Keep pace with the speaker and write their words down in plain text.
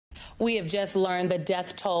We have just learned the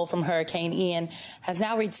death toll from Hurricane Ian has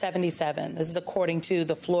now reached 77. This is according to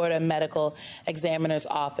the Florida Medical Examiner's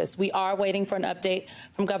Office. We are waiting for an update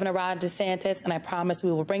from Governor Ron DeSantis, and I promise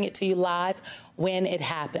we will bring it to you live when it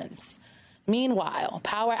happens. Meanwhile,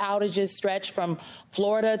 power outages stretch from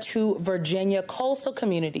Florida to Virginia. Coastal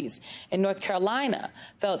communities in North Carolina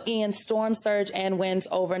felt Ian's storm surge and winds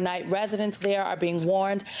overnight. Residents there are being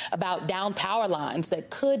warned about downed power lines that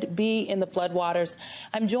could be in the floodwaters.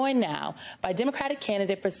 I'm joined now by Democratic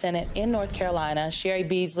candidate for Senate in North Carolina, Cheri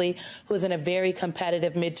Beasley, who is in a very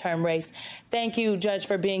competitive midterm race. Thank you, Judge,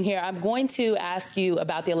 for being here. I'm going to ask you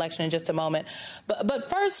about the election in just a moment. But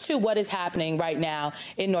first to what is happening right now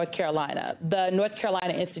in North Carolina. The North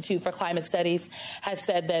Carolina Institute for Climate Studies has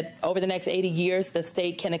said that over the next 80 years, the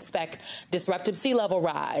state can expect disruptive sea level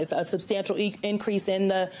rise, a substantial increase in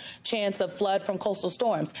the chance of flood from coastal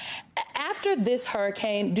storms. After this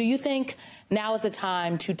hurricane, do you think now is the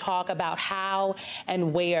time to talk about how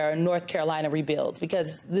and where North Carolina rebuilds?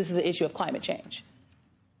 Because this is an issue of climate change.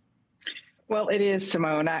 Well, it is,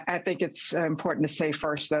 Symone. I think it's important to say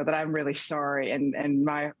first, though, that I'm really sorry. And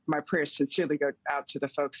my prayers sincerely go out to the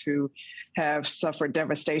folks who have suffered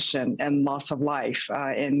devastation and loss of life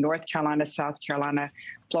in North Carolina, South Carolina,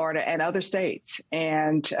 Florida, and other states.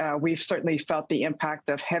 And we've certainly felt the impact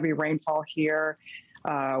of heavy rainfall here,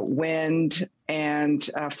 wind and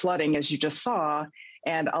flooding, as you just saw.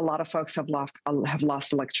 And a lot of folks have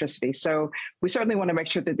lost electricity. So we certainly want to make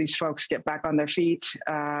sure that these folks get back on their feet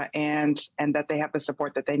and that they have the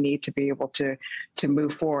support that they need to be able to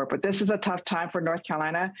move forward. But this is a tough time for North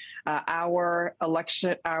Carolina. Our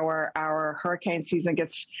hurricane season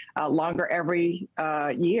gets longer every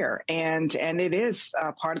year, and it is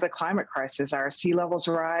part of the climate crisis. Our sea levels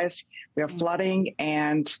rise, we have flooding,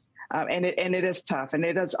 and it is tough, and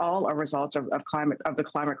it is all a result of the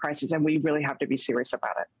climate crisis, and we really have to be serious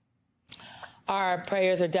about it. Our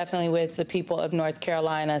prayers are definitely with the people of North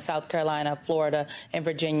Carolina, South Carolina, Florida, and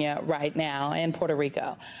Virginia right now, and Puerto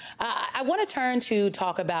Rico. I want to turn to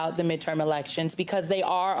talk about the midterm elections because they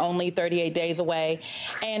are only 38 days away,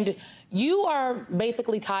 and you are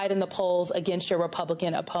basically tied in the polls against your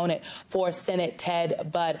Republican opponent for Senate,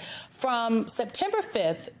 Ted Budd. From September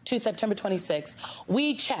 5th to September 26th,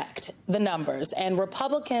 we checked the numbers, and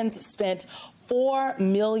Republicans spent $4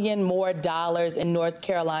 million more in North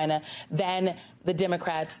Carolina than the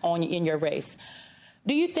Democrats in your race.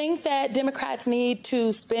 Do you think that Democrats need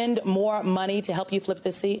to spend more money to help you flip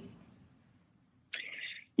this seat?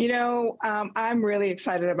 You know, I'm really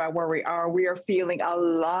excited about where we are. We are feeling a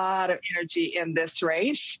lot of energy in this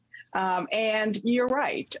race. And you're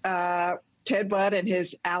right. Ted Budd and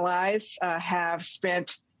his allies have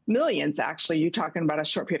spent millions, actually, you're talking about a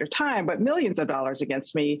short period of time, but millions of dollars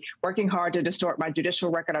against me, working hard to distort my judicial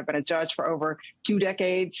record. I've been a judge for over 2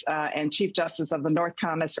 decades and Chief Justice of the North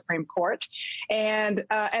Carolina Supreme Court. And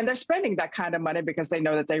they're spending that kind of money because they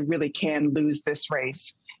know that they really can lose this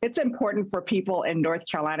race. It's important for people in North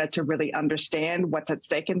Carolina to really understand what's at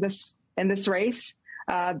stake in this race,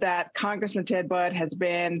 that Congressman Ted Budd has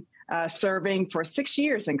been serving for 6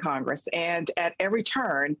 years in Congress. And at every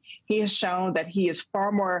turn, he has shown that he is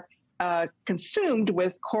far more consumed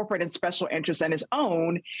with corporate and special interests than his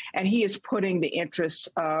own. And he is putting the interests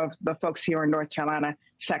of the folks here in North Carolina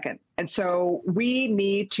second. And so we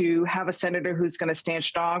need to have a senator who's going to stand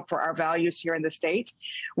strong for our values here in the state.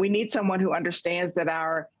 We need someone who understands that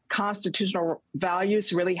our constitutional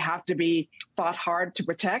values really have to be fought hard to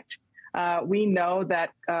protect. We know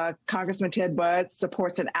that Congressman Ted Budd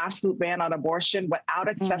supports an absolute ban on abortion without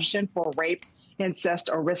exception for rape,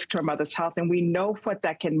 incest, or risk to a mother's health. And we know what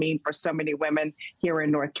that can mean for so many women here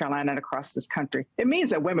in North Carolina and across this country. It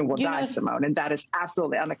means that women will die, Symone, and that is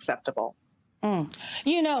absolutely unacceptable.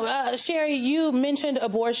 You know, Cheri, you mentioned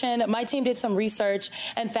abortion. My team did some research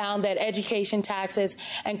and found that education, taxes,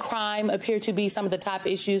 and crime appear to be some of the top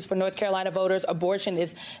issues for North Carolina voters. Abortion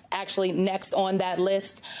is actually next on that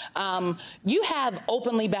list. You have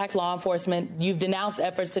openly backed law enforcement. You've denounced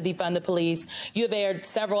efforts to defund the police. You have aired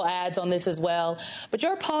several ads on this as well. But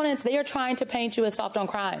your opponents, they are trying to paint you as soft on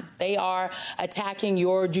crime. They are attacking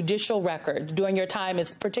your judicial record during your time,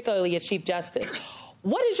 particularly as Chief Justice.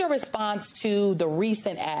 What is your response to the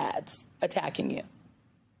recent ads attacking you?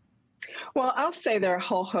 Well, I'll say there are a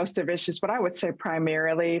whole host of issues, but I would say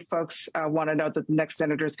primarily folks want to know that the next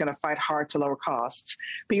senator is going to fight hard to lower costs.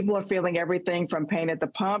 People are feeling everything from pain at the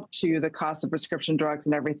pump to the cost of prescription drugs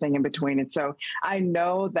and everything in between. And so I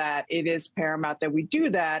know that it is paramount that we do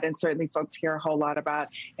that. And certainly folks care a whole lot about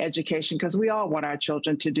education because we all want our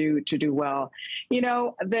children to do well. You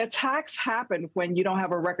know, the attacks happen when you don't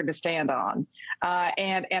have a record to stand on.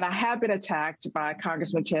 And I have been attacked by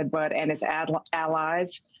Congressman Ted Budd and his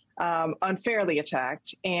allies. Unfairly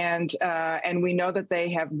attacked. And we know that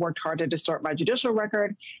they have worked hard to distort my judicial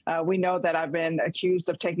record. We know that I've been accused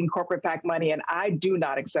of taking corporate PAC money, and I do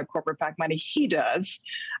not accept corporate PAC money. He does.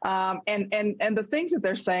 And the things that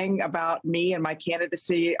they're saying about me and my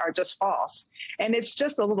candidacy are just false. And it's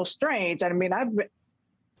just a little strange. I mean,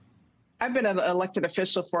 I've been an elected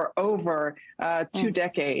official for over 2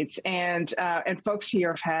 decades, and folks here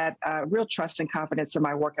have had real trust and confidence in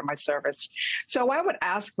my work and my service. So I would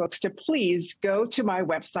ask folks to please go to my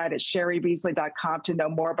website at cheribeasley.com to know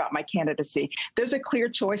more about my candidacy. There's a clear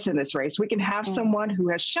choice in this race. We can have someone who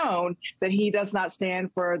has shown that he does not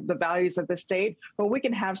stand for the values of the state, or we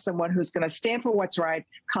can have someone who's going to stand for what's right,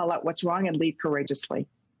 call out what's wrong, and lead courageously.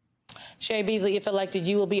 Cheri Beasley, if elected,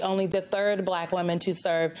 you will be only the 3rd Black woman to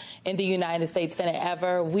serve in the United States Senate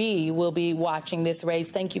ever. We will be watching this race.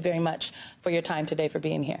 Thank you very much for your time today, for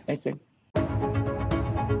being here. Thank you.